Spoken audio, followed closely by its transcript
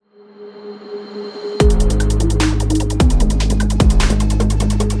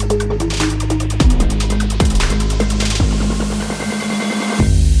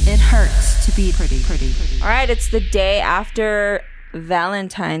right, it's the day after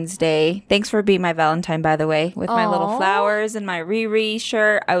Valentine's Day. Thanks for being my Valentine, by the way, with my little flowers and my Riri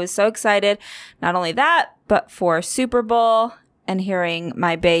shirt. I was so excited. Not only that, but for Super Bowl and hearing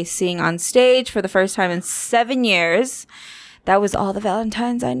my bae sing on stage for the first time in 7 years. That was all the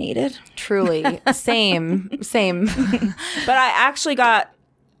Valentines I needed. Truly. Same. But I actually got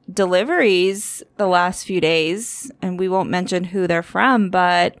deliveries the last few days, and we won't mention who they're from,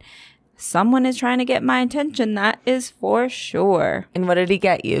 but someone is trying to get my attention. That is for sure. And what did he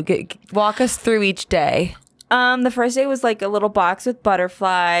get you? Walk us through each day. The first day was like a little box with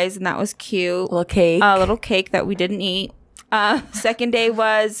butterflies, and that was cute. A little cake that we didn't eat. Second day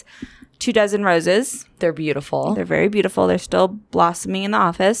was 2 dozen roses. They're beautiful. They're very beautiful. They're still blossoming in the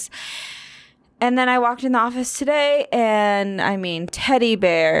office. And then I walked in the office today, and I mean, teddy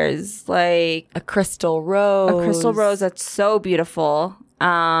bears, like a crystal rose. A crystal rose that's so beautiful.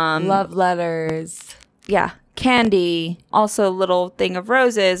 Love letters. Yeah. Candy. Also a little thing of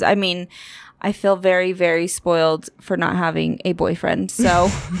roses. I mean, I feel very, very spoiled for not having a boyfriend. So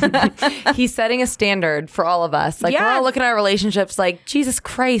he's setting a standard for all of us. Like, we're all looking at our relationships like, Jesus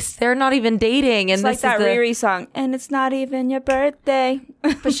Christ, they're not even dating. And it's like that Riri song. And it's not even your birthday.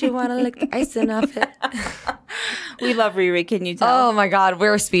 But you want to lick the icing off it. We love Riri. Can you tell? Oh my God.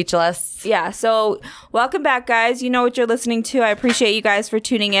 We're speechless. Yeah. So welcome back, guys. You know what you're listening to. I appreciate you guys for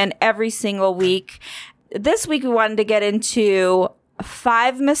tuning in every single week. This week, we wanted to get into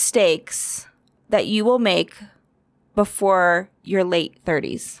 5 mistakes that you will make before your late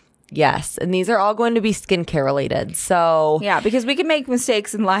 30s. Yes. And these are all going to be skincare related. So yeah, because we can make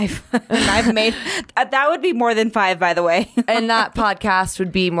mistakes in life. And I've made that would be more than 5, by the way. And that podcast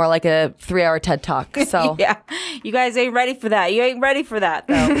would be more like a 3-hour TED Talk. So yeah, you guys ain't ready for that. You ain't ready for that,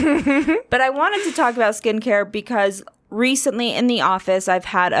 though. But I wanted to talk about skincare because recently in the office, I've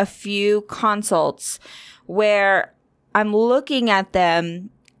had a few consults where I'm looking at them.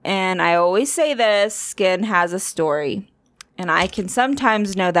 And I always say this, skin has a story. And I can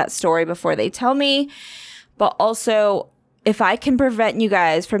sometimes know that story before they tell me. But also, if I can prevent you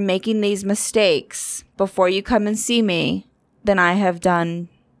guys from making these mistakes before you come and see me, then I have done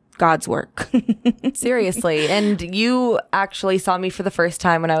God's work. Seriously. And you actually saw me for the first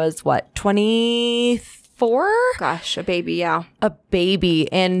time when I was, 24? Gosh, a baby, yeah. A baby.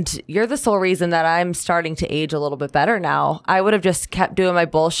 And you're the sole reason that I'm starting to age a little bit better now. I would have just kept doing my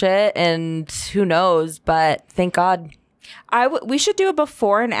bullshit and who knows, but thank God. We should do a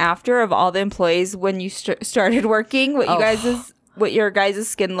before and after of all the employees when you started working, what your guys'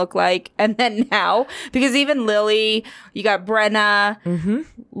 skin looked like, and then now. Because even Lily, you got Brenna,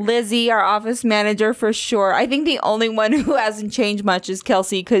 Lizzie, our office manager for sure. I think the only one who hasn't changed much is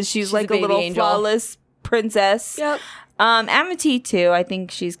Kelsey because she's like a little angel. Flawless princess. Yep. Amity too. I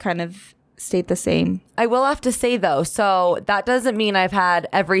think she's kind of stayed the same. I will have to say though, so that doesn't mean I've had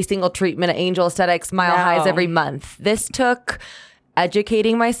every single treatment at Angel Aesthetics Mile Highs every month. This took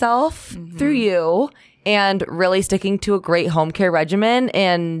educating myself through you and really sticking to a great home care regimen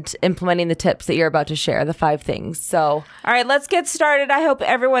and implementing the tips that you're about to share, the 5 things. So, all right, let's get started. I hope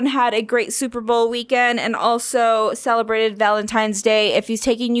everyone had a great Super Bowl weekend and also celebrated Valentine's Day. If he's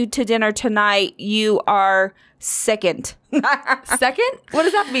taking you to dinner tonight, you are second. Second? What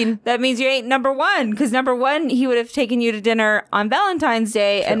does that mean? That means you ain't number 1, because number 1, he would have taken you to dinner on Valentine's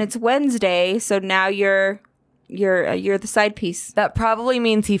Day. True. And it's Wednesday, so now you're the side piece. That probably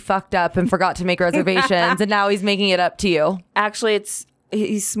means he fucked up and forgot to make reservations and now he's making it up to you. Actually,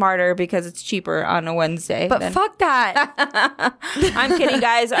 he's smarter because it's cheaper on a Wednesday. But fuck that. I'm kidding,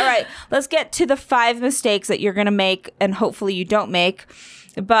 guys. All right, let's get to the 5 mistakes that you're going to make and hopefully you don't make,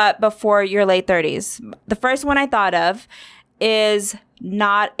 but before your late 30s. The first one I thought of is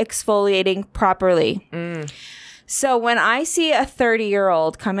not exfoliating properly. So when I see a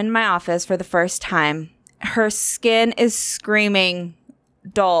 30-year-old come in my office for the first time, her skin is screaming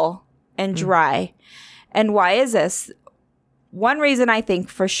dull and dry. And why is this? One reason I think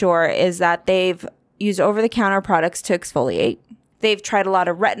for sure is that they've used over-the-counter products to exfoliate. They've tried a lot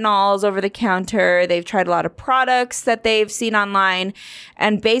of retinols over the counter. They've tried a lot of products that they've seen online.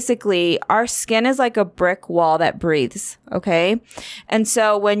 And basically, our skin is like a brick wall that breathes, okay? And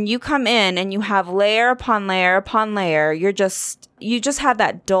so when you come in and you have layer upon layer upon layer, you just have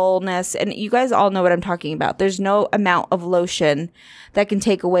that dullness. And you guys all know what I'm talking about. There's no amount of lotion that can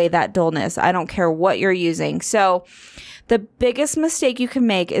take away that dullness. I don't care what you're using. So the biggest mistake you can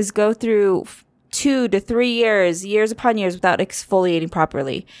make is go through 2 to 3 years upon years without exfoliating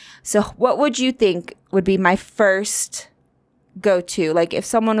properly. So what would you think would be my first go-to? Like if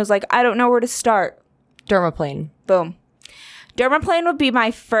someone was like, I don't know where to start. Dermaplane. Boom. Dermaplane would be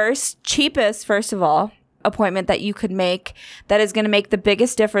my cheapest, first of all. appointment that you could make that is going to make the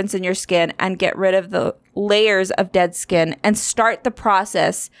biggest difference in your skin and get rid of the layers of dead skin and start the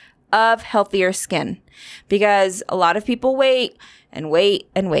process of healthier skin. Because a lot of people wait and wait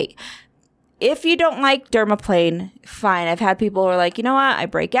and wait. If you don't like Dermaplane, fine. I've had people who are like, you know what? I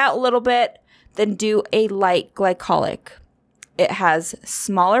break out a little bit, then do a light glycolic. It has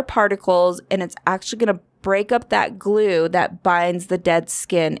smaller particles and it's actually going to break up that glue that binds the dead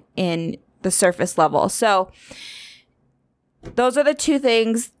skin in the surface level. So those are the two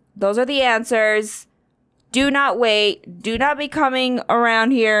things. Those are the answers. Do not wait. Do not be coming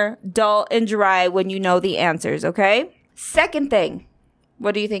around here dull and dry when you know the answers, okay? Second thing,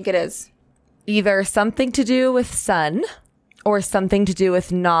 what do you think it is? Either something to do with sun or something to do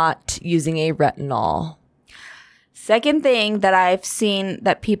with not using a retinol. Second thing that I've seen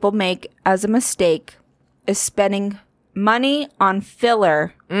that people make as a mistake is spending money on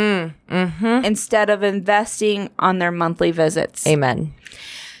filler instead of investing on their monthly visits. Amen.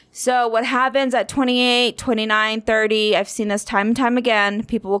 So what happens at 28, 29, 30, I've seen this time and time again,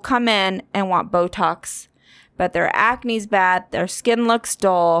 people will come in and want Botox, but their acne's bad, their skin looks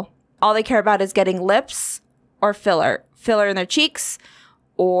dull. All they care about is getting lips or filler in their cheeks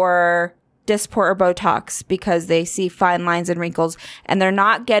or Dysport or Botox because they see fine lines and wrinkles and they're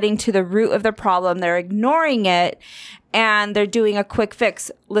not getting to the root of the problem. They're ignoring it and they're doing a quick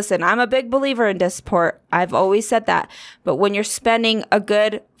fix. Listen, I'm a big believer in Dysport. I've always said that. But when you're spending a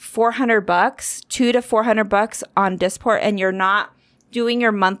good $400, $200 to $400 on Dysport and you're not doing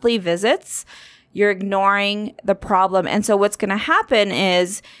your monthly visits, you're ignoring the problem. And so what's going to happen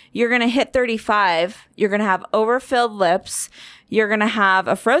is you're going to hit 35. You're going to have overfilled lips. You're going to have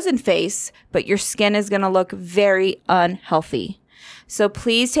a frozen face, but your skin is going to look very unhealthy. So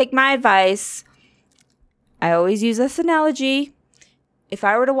please take my advice. I always use this analogy. If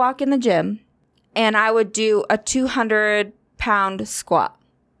I were to walk in the gym and I would do a 200-pound squat.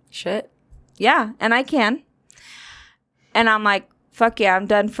 Shit. Yeah, and I can. And I'm like, fuck yeah, I'm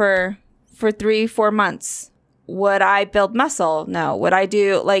done for 3-4 months. Would I build muscle? No. Would I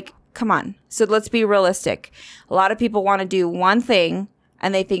do, like, come on. So let's be realistic. A lot of people want to do one thing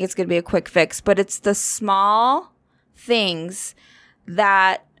and they think it's going to be a quick fix, but it's the small things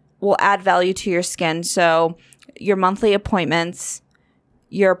that will add value to your skin. So your monthly appointments,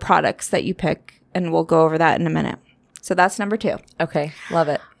 your products that you pick, and we'll go over that in a minute. So that's number 2. Okay. Love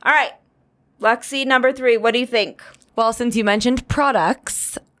it. All right. Lexi, number 3. What do you think? Well, since you mentioned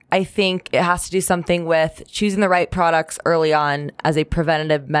products, I think it has to do something with choosing the right products early on as a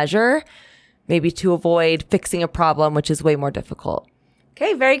preventative measure, maybe to avoid fixing a problem, which is way more difficult.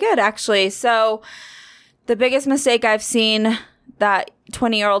 Okay, very good, actually. So the biggest mistake I've seen that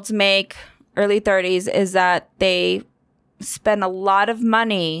 20-year-olds make, early 30s, is that they spend a lot of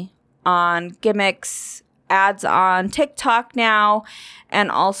money on gimmicks, ads on TikTok now, and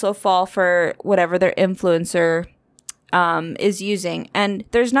also fall for whatever their influencer is using. And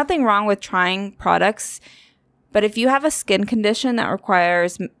there's nothing wrong with trying products, but if you have a skin condition that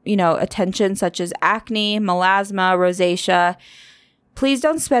requires, attention such as acne, melasma, rosacea, please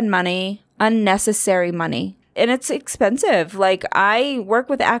don't spend money, unnecessary money. And it's expensive. Like, I work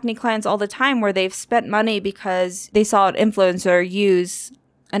with acne clients all the time where they've spent money because they saw an influencer use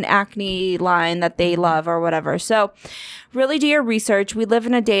an acne line that they love or whatever. So really do your research. We live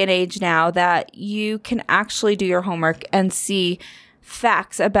in a day and age now that you can actually do your homework and see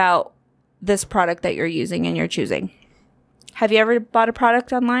facts about this product that you're using and you're choosing. Have you ever bought a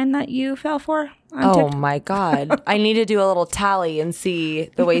product online that you fell for on TikTok? My God. I need to do a little tally and see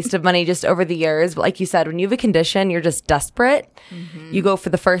the waste of money just over the years. But like you said, when you have a condition, you're just desperate. Mm-hmm. You go for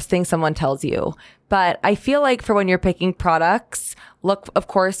the first thing someone tells you. But I feel like for when you're picking products, look, of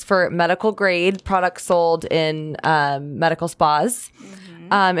course, for medical grade products sold in medical spas,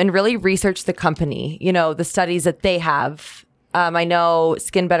 and really research the company, the studies that they have. I know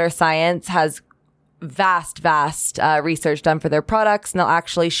Skin Better Science has vast research done for their products, and they'll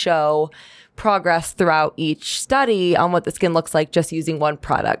actually show progress throughout each study on what the skin looks like just using one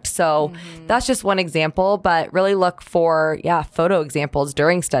product. So that's just one example, but really look for, photo examples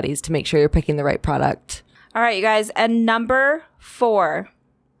during studies to make sure you're picking the right product. All right, you guys. And number 4,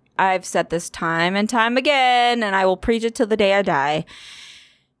 I've said this time and time again, and I will preach it till the day I die.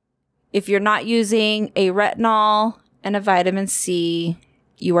 If you're not using a retinol and a vitamin C,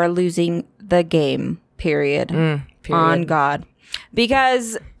 you are losing the game, period. On God.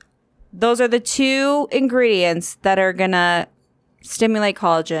 Because those are the 2 ingredients that are going to stimulate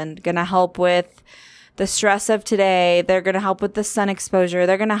collagen, going to help with the stress of today. They're going to help with the sun exposure.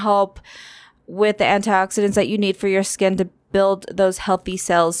 They're going to help with the antioxidants that you need for your skin to build those healthy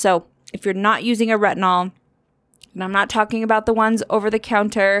cells. So if you're not using a retinol, and I'm not talking about the ones over the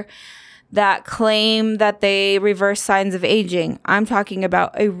counter that claim that they reverse signs of aging. I'm talking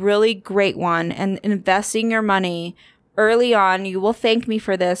about a really great one, and investing your money early on. You will thank me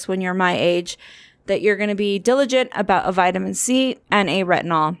for this when you're my age, that you're going to be diligent about a vitamin C and a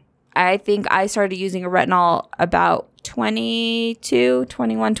retinol. I think I started using a retinol about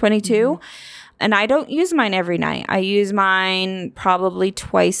 21, 22. And I don't use mine every night. I use mine probably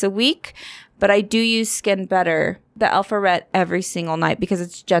twice a week, but I do use Skin Better, the Alpha Ret, every single night because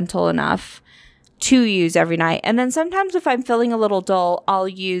it's gentle enough to use every night. And then sometimes if I'm feeling a little dull, I'll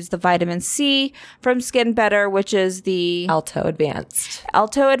use the vitamin C from Skin Better, which is the Alto Advanced.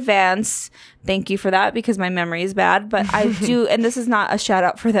 Alto Advanced. Thank you for that because my memory is bad, but I do, and this is not a shout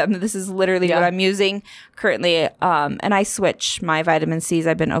out for them. This is literally what I'm using currently. And I switch my vitamin C's.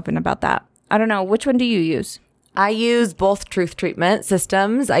 I've been open about that. I don't know. Which one do you use? I use both Truth Treatment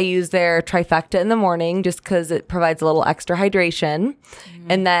systems. I use their trifecta in the morning just because it provides a little extra hydration.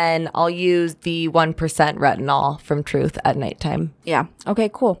 And then I'll use the 1% retinol from Truth at nighttime. Yeah. Okay,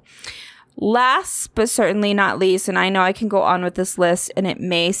 cool. Last but certainly not least, and I know I can go on with this list and it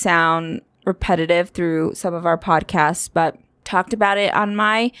may sound repetitive through some of our podcasts, but talked about it on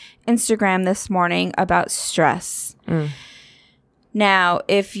my Instagram this morning about stress. Now,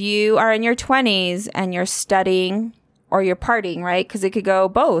 if you are in your 20s and you're studying or you're partying, right? Because it could go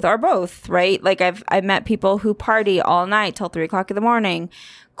both, right? Like I've met people who party all night till 3 o'clock in the morning.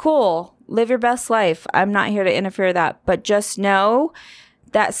 Cool. Live your best life. I'm not here to interfere with that. But just know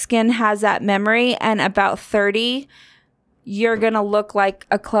that skin has that memory. And about 30, you're going to look like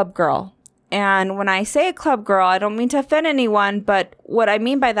a club girl. And when I say a club girl, I don't mean to offend anyone. But what I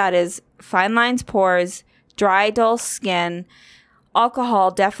mean by that is fine lines, pores, dry, dull skin.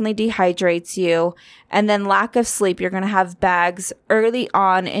 Alcohol definitely dehydrates you. And then lack of sleep. You're going to have bags early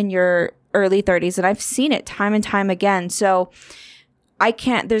on in your early 30s. And I've seen it time and time again. So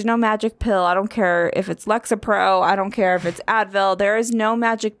there's no magic pill. I don't care if it's Lexapro. I don't care if it's Advil. There is no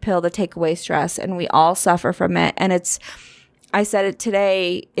magic pill to take away stress. And we all suffer from it. And I said it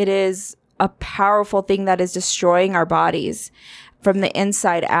today, it is a powerful thing that is destroying our bodies from the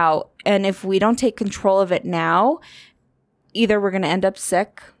inside out. And if we don't take control of it now, either we're going to end up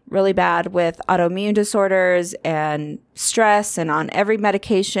sick really bad with autoimmune disorders and stress and on every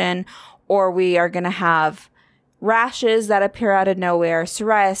medication, or we are going to have rashes that appear out of nowhere,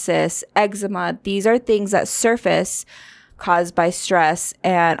 psoriasis, eczema. These are things that surface caused by stress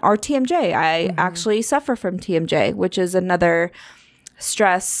and or TMJ. I actually suffer from TMJ, which is another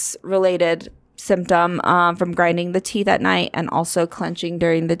stress-related symptom from grinding the teeth at night and also clenching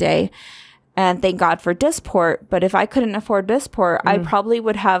during the day. And thank God for Dysport. But if I couldn't afford Dysport, I probably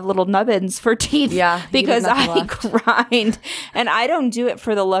would have little nubbins for teeth because I grind. And I don't do it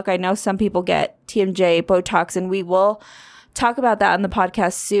for the look. I know some people get TMJ, Botox, and we will talk about that on the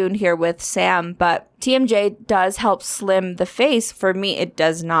podcast soon here with Sam. But TMJ does help slim the face. For me, it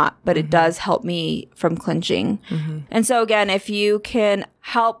does not, but it does help me from clenching. And so again, if you can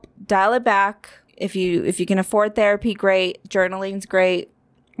help dial it back, if you can afford therapy, great. Journaling's great.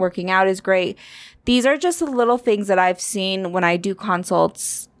 Working out is great. These are just the little things that I've seen when I do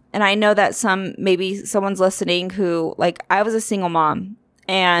consults. And I know that maybe someone's listening who, like, I was a single mom.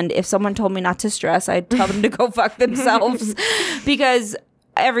 And if someone told me not to stress, I'd tell them to go fuck themselves because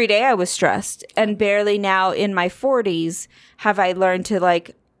every day I was stressed. And barely now in my 40s have I learned to,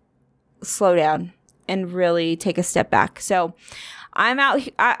 like, slow down and really take a step back. So I'm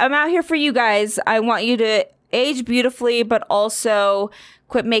out here for you guys. I want you to age beautifully, but also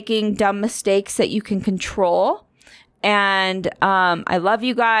quit making dumb mistakes that you can control. And I love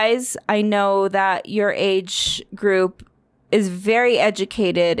you guys. I know that your age group is very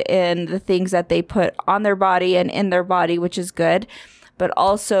educated in the things that they put on their body and in their body, which is good. But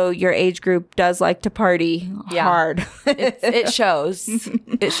also your age group does like to party hard. It shows.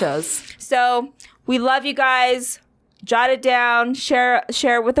 It shows. So we love you guys. Jot it down, share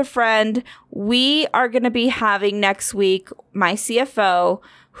it with a friend. We are going to be having next week my CFO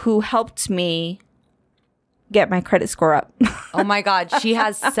who helped me get my credit score up. Oh my God. She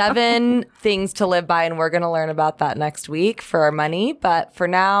has 7 things to live by, and we're going to learn about that next week for our money. But for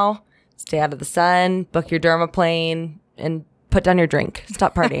now, stay out of the sun, book your dermaplane, and put down your drink.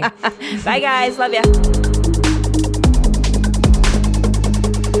 Stop partying. Bye, guys. Love ya.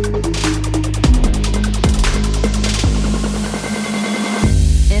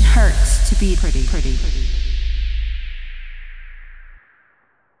 It hurts to be pretty.